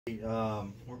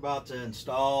We're about to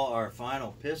install our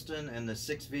final piston in the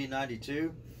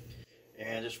 6V92,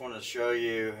 and just wanted to show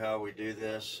you how we do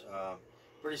this.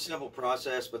 Pretty simple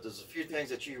process, but there's a few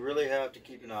things that you really have to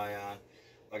keep an eye on.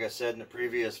 Like I said in the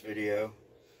previous video,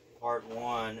 part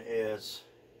one is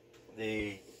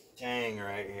the tang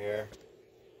right here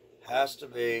has to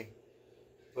be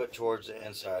put towards the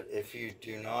inside. If you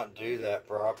do not do that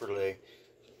properly,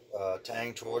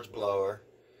 tang towards blower,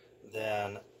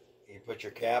 then you put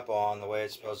your cap on the way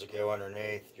it's supposed to go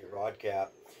underneath your rod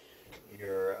cap,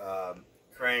 your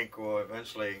crank will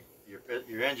eventually,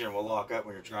 your engine will lock up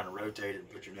when you're trying to rotate it and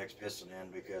put your next piston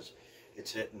in because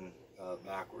it's hitting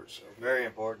backwards. So very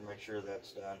important, make sure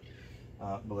that's done.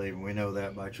 Believe me, we know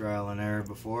that by trial and error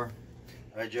before.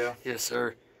 Right, Joe? Yes,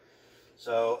 sir.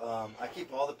 So I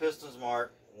keep all the pistons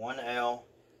marked, 1L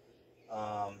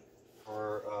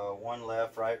for one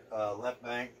left, left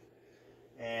bank.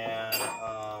 And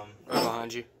right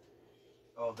behind you.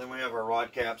 Oh, then we have our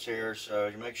rod caps here. So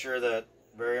you make sure that,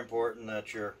 very important,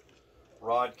 that your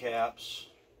rod caps,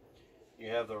 you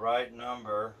have the right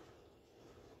number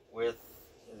with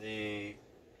the,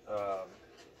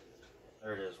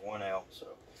 there it is, 1L. So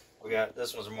we got,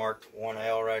 this one's marked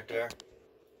 1L right there.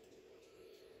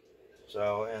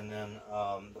 So, and then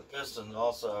the piston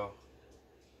also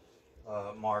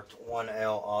marked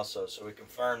 1L also. So we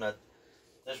confirm that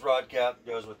this rod cap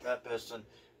goes with that piston.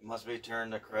 It must be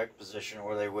turned the correct position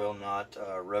or they will not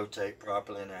rotate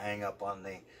properly and they hang up on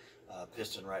the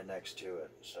piston right next to it.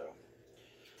 So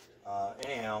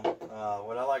anyhow,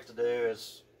 what I like to do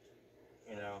is,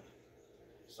 you know,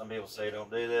 some people say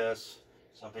don't do this.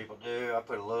 Some people do. I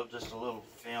put just a little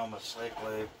film of snake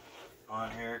lube on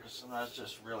here because sometimes it's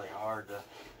just really hard to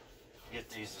get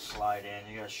these to slide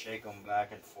in. You got to shake them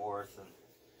back and forth,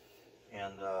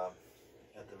 and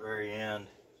at the very end,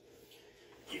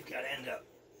 you've got to end up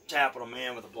tapping them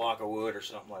in with a block of wood or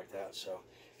something like that. So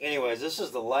anyways, this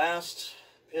is the last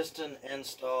piston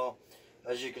install.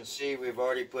 As you can see, we've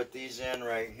already put these in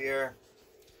right here.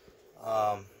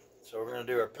 So we're going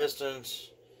to do our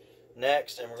pistons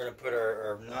next, and we're going to put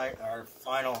our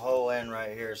final hole in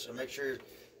right here. So make sure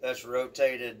that's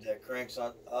rotated, that cranks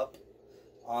up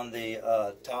on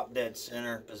the top dead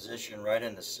center position, right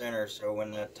in the center. So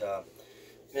when that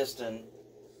piston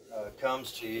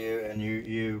comes to you, and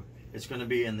it's going to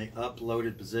be in the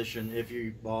uploaded position if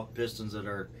you bought pistons that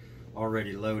are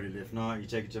already loaded. If not, you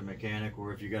take it to a mechanic,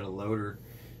 or if you got a loader,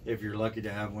 if you're lucky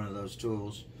to have one of those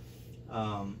tools.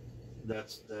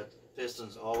 That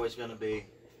piston's always going to be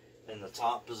in the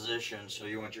top position, so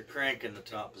you want your crank in the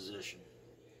top position.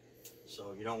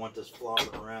 So you don't want this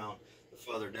flopping around. The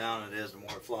further down it is, the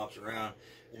more it flops around,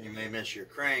 and you may miss your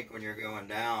crank when you're going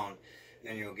down,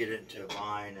 and you'll get it into a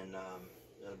bind, and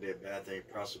that'll be a bad thing.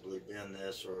 Possibly bend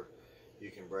this, or you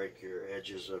can break your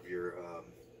edges of your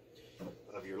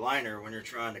liner when you're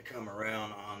trying to come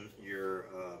around on your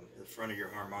the front of your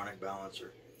harmonic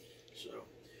balancer. So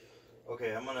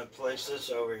okay, I'm going to place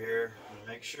this over here and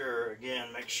make sure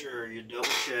you double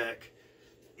check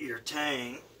your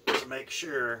tang to make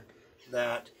sure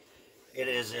that it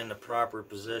is in the proper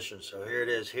position. So here it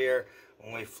is here.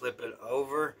 When we flip it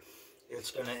over, it's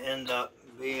going to end up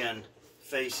being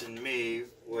facing me,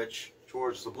 which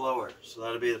towards the blower. So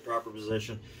that'll be the proper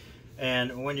position.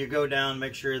 And when you go down,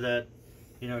 make sure that,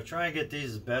 you know, try and get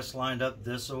these best lined up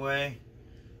this way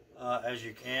as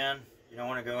you can. You don't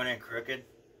want to go in crooked.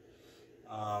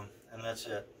 And that's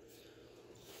it.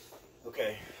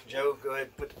 Okay, Joe, go ahead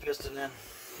and put the piston in.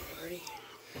 Ready?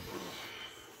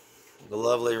 The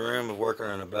lovely room of working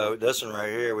on a boat. This one right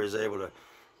here we was able to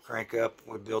crank up.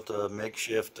 We built a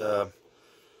makeshift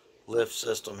lift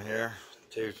system here,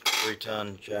 2-3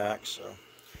 ton jack. So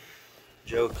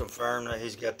Joe confirmed that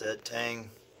he's got that tang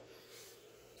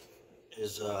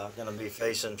is going to be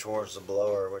facing towards the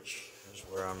blower, which is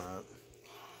where I'm at.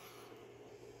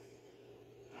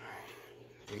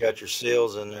 You got your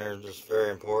seals in there. It's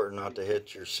very important not to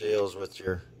hit your seals with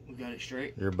your. We got it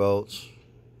straight. Your bolts.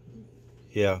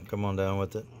 Yeah, come on down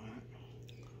with it.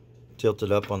 Tilt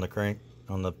it up on the crank,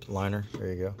 on the liner.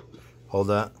 There you go. Hold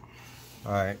that.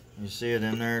 All right, you see it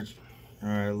in there. All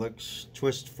right, looks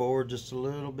twist forward just a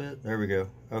little bit. There we go.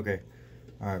 Okay.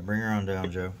 All right, bring her on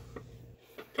down, Joe.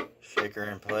 Shake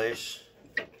her in place.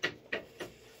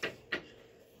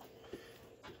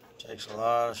 Takes a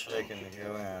lot of shaking to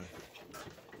go in.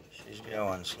 She's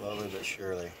going slowly but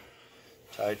surely.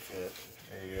 Tight fit.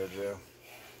 There you go, Joe.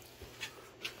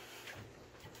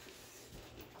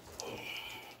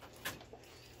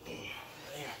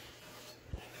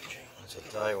 It's a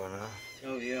tight one, huh?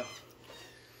 Oh, yeah.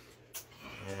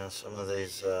 Yeah, some of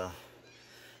these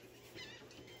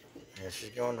Yeah, she's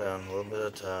going down a little bit at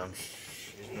a time.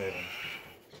 She's moving.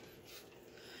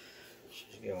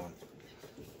 She's going.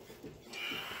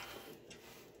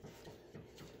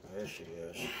 There she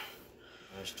goes.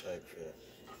 Nice tight fit.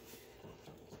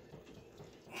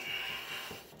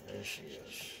 There she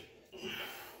goes.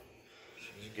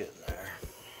 She's getting there.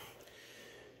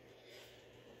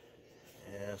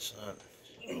 Yeah, it's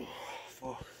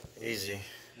not easy.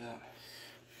 Yeah.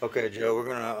 Okay, Joe, we're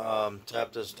gonna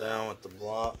tap this down with the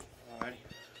block. Alrighty.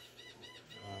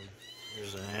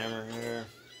 Here's a hammer here.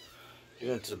 Get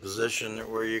into a position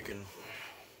where you can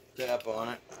tap on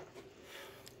it.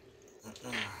 There's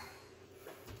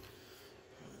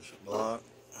a block.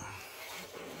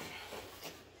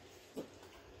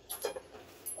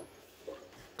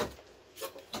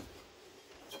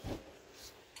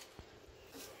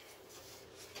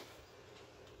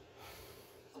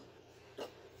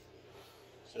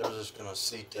 So I'm just gonna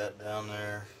seat that down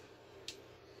there.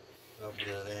 Don't get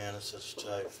it in, it's such a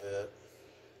tight fit.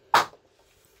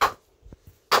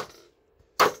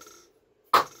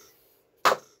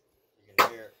 You can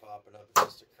hear it popping up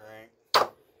against the crank.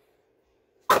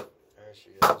 There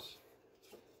she goes.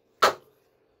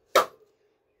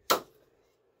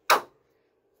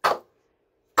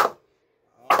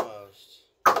 Almost.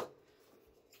 A little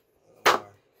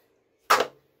more.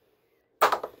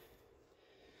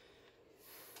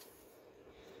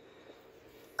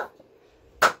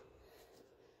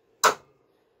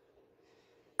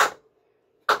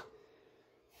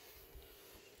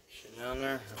 She down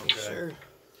there? Okay. Sure.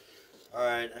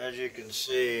 Alright, as you can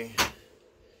see,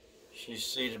 she's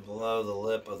seated below the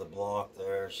lip of the block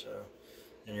there, so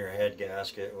then your head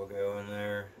gasket will go in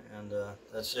there, and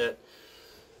that's it.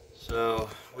 So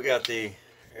we got the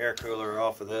air cooler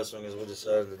off of this one because we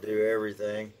decided to do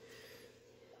everything.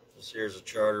 This here's a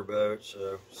charter boat,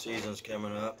 so season's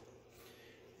coming up,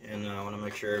 and I want to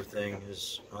make sure everything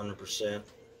is 100%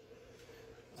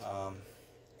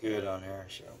 good on here.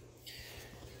 So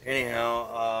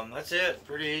anyhow, that's it.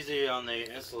 Pretty easy on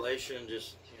the installation.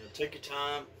 Just take your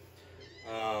time.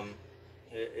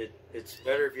 It's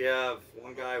better if you have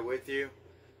one guy with you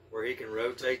where he can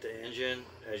rotate the engine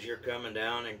as you're coming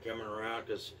down and coming around,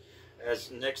 because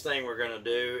as next thing we're going to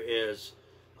do is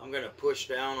I'm going to push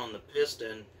down on the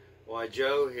piston while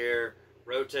Joe here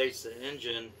rotates the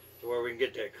engine to where we can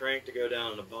get that crank to go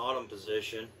down in the bottom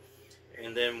position,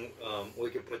 and then we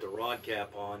can put the rod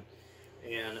cap on,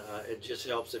 and it just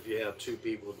helps if you have two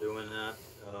people doing that.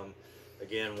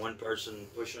 Again, one person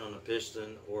pushing on the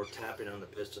piston or tapping on the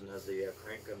piston as the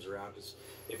crank comes around, because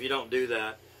if you don't do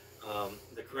that,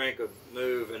 the crank will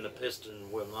move and the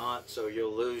piston will not, so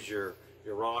you'll lose your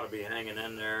rod will be hanging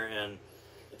in there, and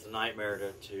it's a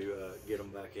nightmare to get them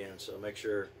back in. So make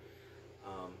sure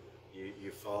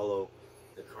you follow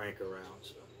the crank around.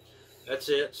 So that's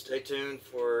it. Stay tuned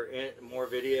for more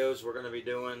videos. We're going to be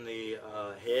doing the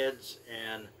heads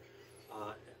and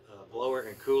blower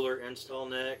and cooler install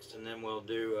next, and then we'll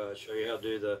do show you how to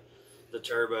do the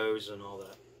turbos and all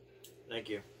that. Thank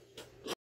you.